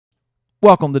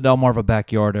Welcome to Delmarva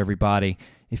Backyard, everybody.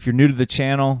 If you're new to the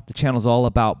channel's all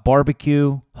about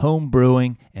barbecue, home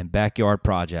brewing, and backyard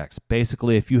projects.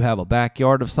 Basically, if you have a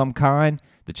backyard of some kind,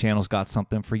 the channel's got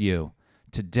something for you.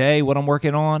 Today, what I'm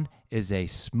working on is a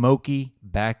smoky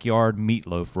backyard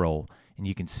meatloaf roll. And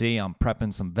you can see I'm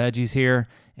prepping some veggies here,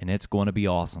 and it's going to be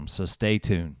awesome, so stay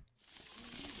tuned.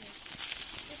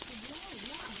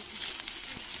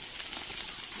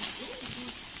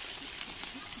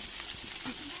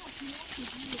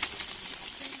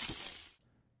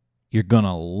 You're going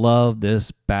to love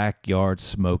this backyard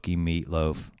smoky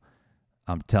meatloaf.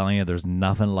 I'm telling you, there's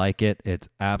nothing like it. It's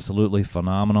absolutely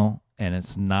phenomenal, and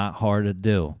it's not hard to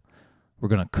do. We're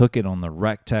going to cook it on the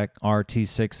Rectech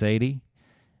RT680.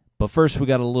 But first, we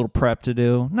got a little prep to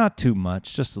do. Not too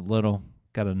much, just a little.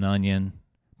 Got an onion,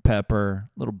 pepper,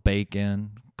 a little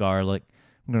bacon, garlic.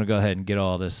 I'm going to go ahead and get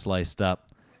all this sliced up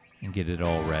and get it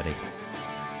all ready.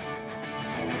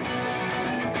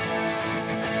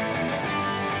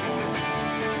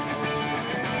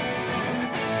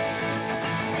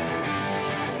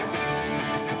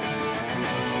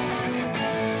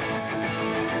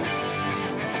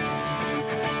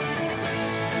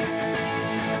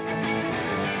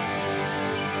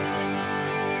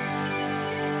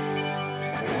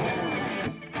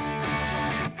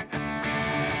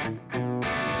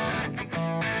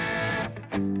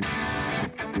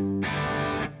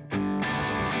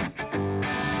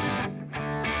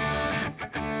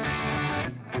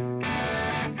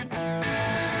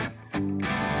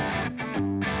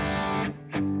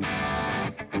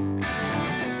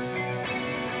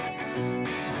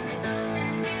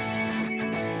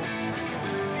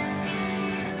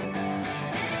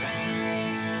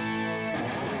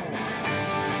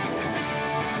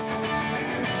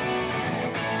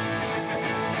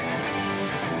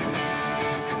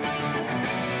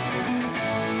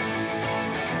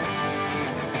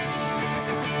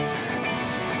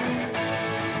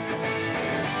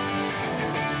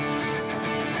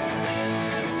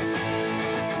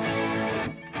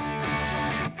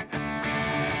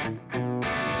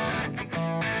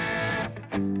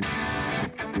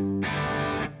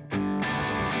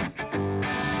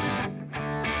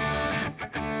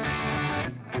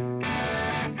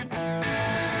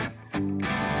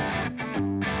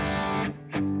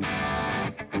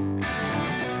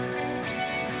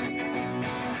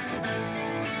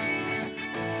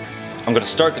 I'm going to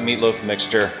start the meatloaf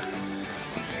mixture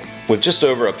with just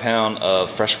over a pound of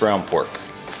fresh ground pork.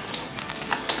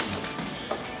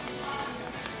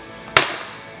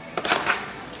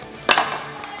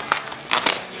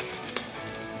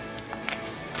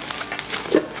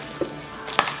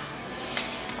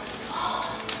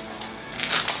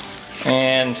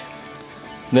 And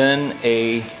then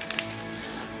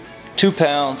 2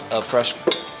 pounds of fresh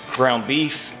ground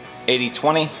beef,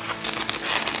 80-20.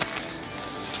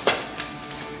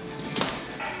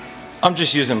 I'm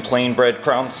just using plain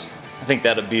breadcrumbs. I think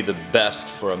that'd be the best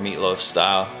for a meatloaf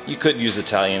style. You could use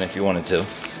Italian if you wanted to.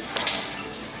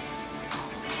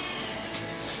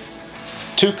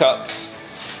 2 cups.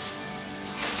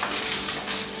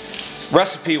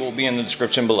 Recipe will be in the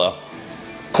description below.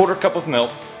 1/4 cup of milk.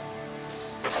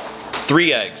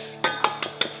 3 eggs.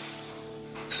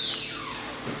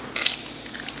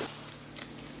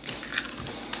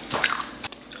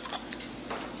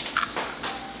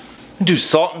 Do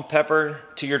salt and pepper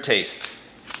to your taste.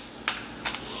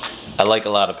 I like a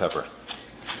lot of pepper.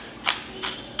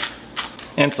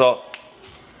 And salt.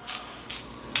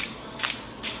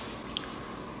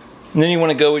 And then you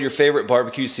want to go with your favorite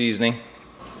barbecue seasoning.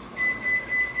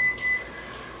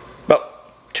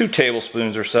 About 2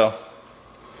 tablespoons or so.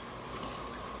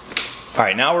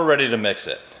 Alright, now we're ready to mix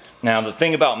it. Now the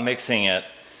thing about mixing it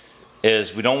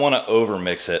is we don't want to over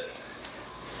mix it.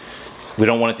 We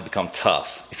don't want it to become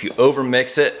tough. If you over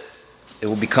mix it, it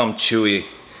will become chewy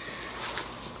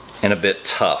and a bit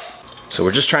tough. So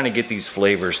we're just trying to get these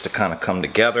flavors to kind of come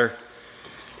together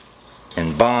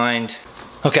and bind.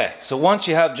 Okay, so once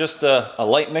you have just a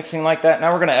light mixing like that,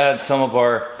 now we're gonna add some of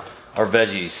our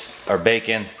veggies, our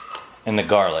bacon and the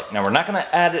garlic. Now we're not gonna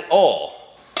add it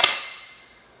all,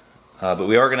 but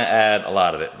we are gonna add a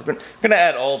lot of it. We're gonna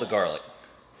add all the garlic.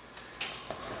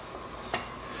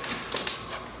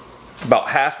 About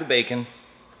half the bacon.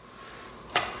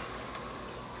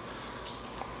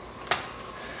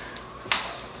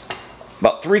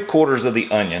 About 3/4 of the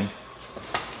onion.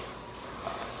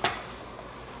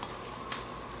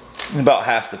 And about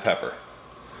half the pepper.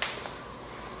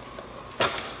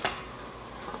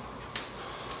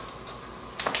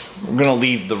 We're gonna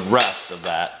leave the rest of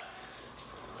that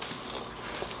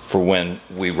for when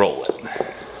we roll it.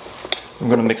 I'm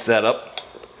gonna mix that up.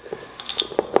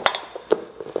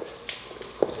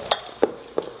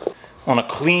 on a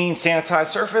clean, sanitized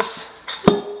surface.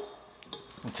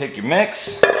 And take your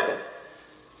mix,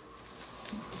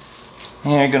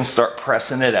 and you're gonna start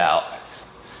pressing it out.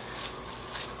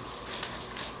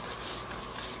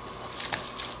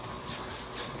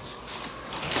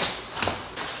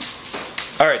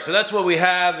 All right, so that's what we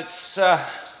have. It's, I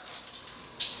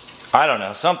don't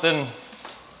know, something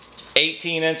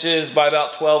 18 inches by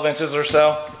about 12 inches or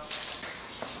so.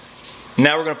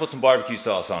 Now we're gonna put some barbecue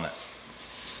sauce on it.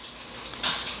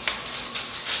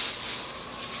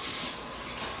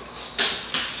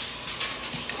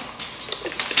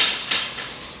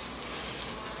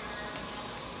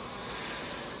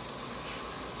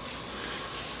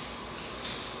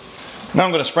 Now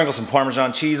I'm gonna sprinkle some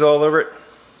Parmesan cheese all over it.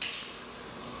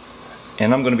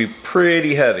 And I'm gonna be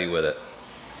pretty heavy with it.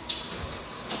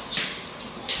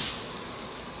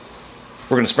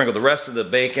 We're gonna sprinkle the rest of the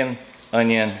bacon,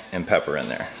 onion, and pepper in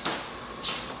there.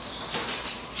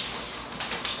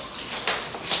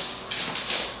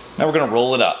 Now we're gonna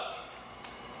roll it up.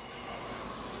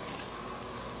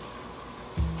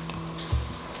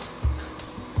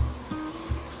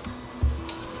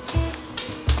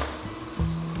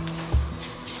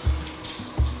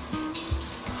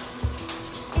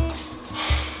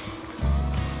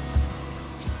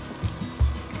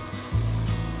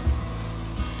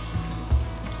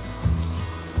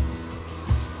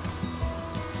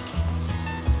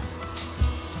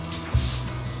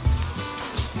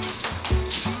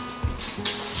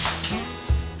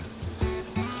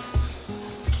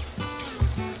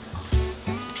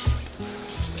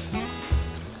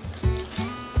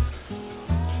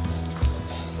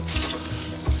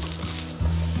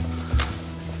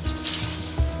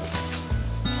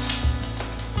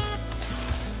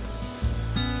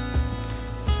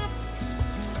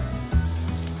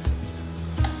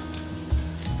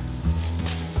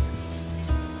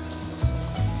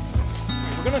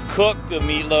 We're gonna cook the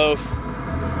meatloaf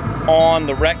on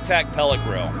the Rectac pellet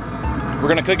grill. We're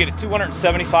gonna cook it at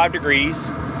 275 degrees,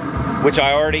 which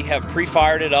I already have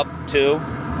pre-fired it up to.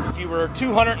 If you were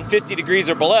 250 degrees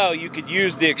or below, you could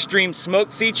use the extreme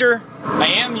smoke feature. I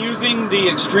am using the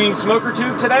extreme smoker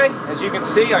tube today. As you can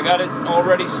see, I got it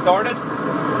already started.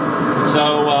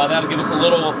 So that'll give us a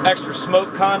little extra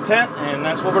smoke content, and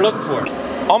that's what we're looking for.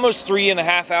 Almost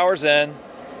 3.5 hours in,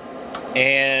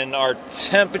 and our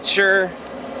temperature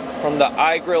from the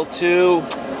iGrill 2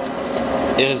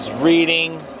 is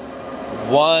reading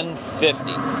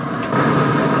 150.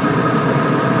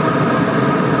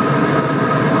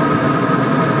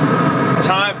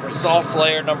 Time for sauce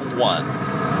layer number 1.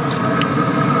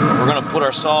 We're gonna put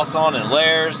our sauce on in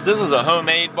layers. This is a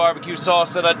homemade barbecue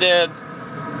sauce that I did.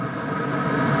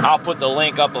 I'll put the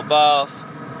link up above.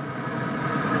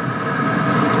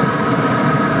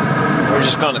 We're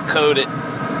just gonna coat it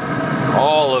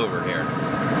all over here.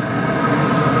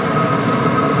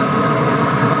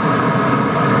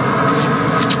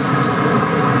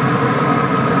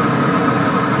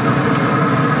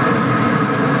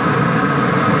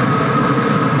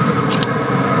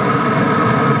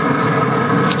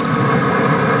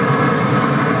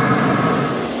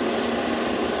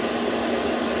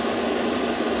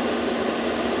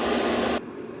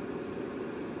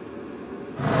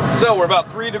 So we're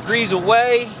about 3 degrees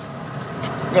away.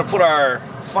 We're gonna put our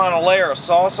final layer of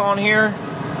sauce on here.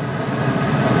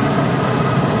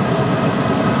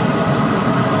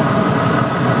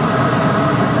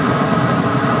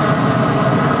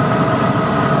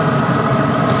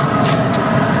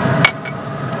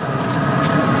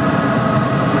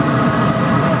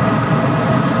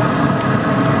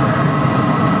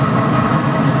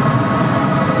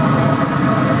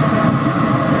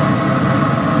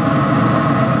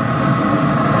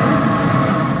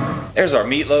 There's our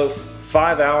meatloaf,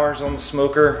 5 hours on the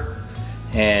smoker,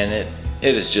 and it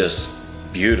is just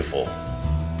beautiful.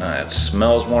 It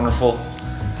smells wonderful.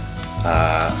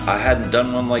 I hadn't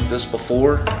done one like this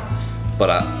before,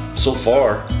 but so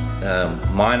far,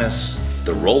 minus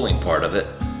the rolling part of it,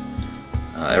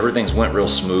 everything's went real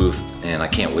smooth, and I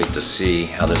can't wait to see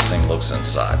how this thing looks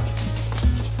inside.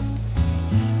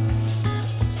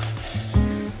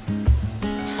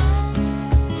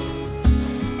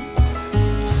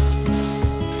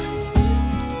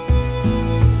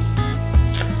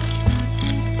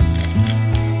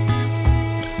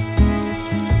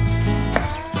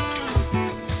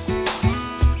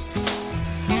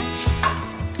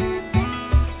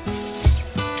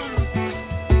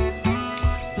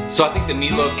 So I think the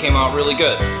meatloaf came out really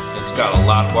good. It's got a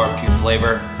lot of barbecue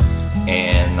flavor,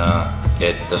 and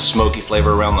the smoky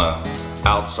flavor around the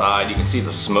outside. You can see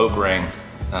the smoke ring.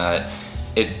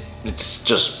 It's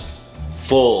just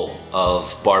full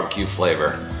of barbecue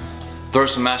flavor. Throw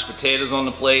some mashed potatoes on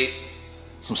the plate,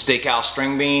 some steakhouse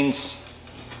string beans.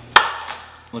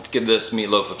 Let's give this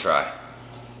meatloaf a try.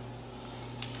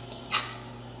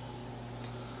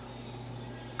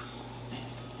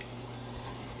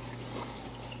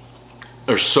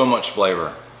 There's so much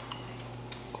flavor.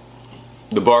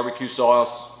 The barbecue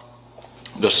sauce,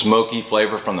 the smoky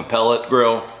flavor from the pellet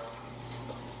grill.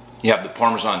 You have the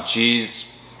Parmesan cheese,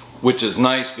 which is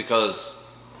nice because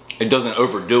it doesn't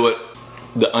overdo it.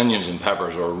 The onions and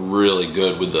peppers are really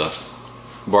good with the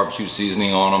barbecue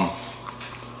seasoning on them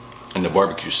and the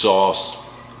barbecue sauce.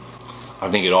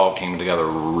 I think it all came together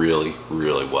really,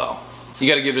 really well. You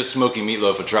gotta give this smoky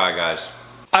meatloaf a try, guys.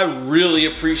 I really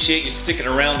appreciate you sticking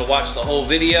around to watch the whole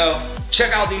video.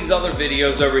 Check out these other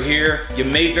videos over here. You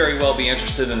may very well be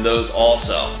interested in those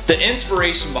also. The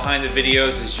inspiration behind the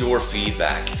videos is your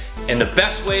feedback. And the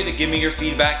best way to give me your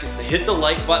feedback is to hit the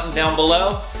like button down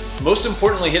below. Most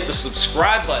importantly, hit the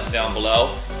subscribe button down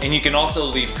below. And you can also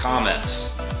leave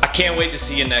comments. I can't wait to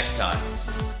see you next time.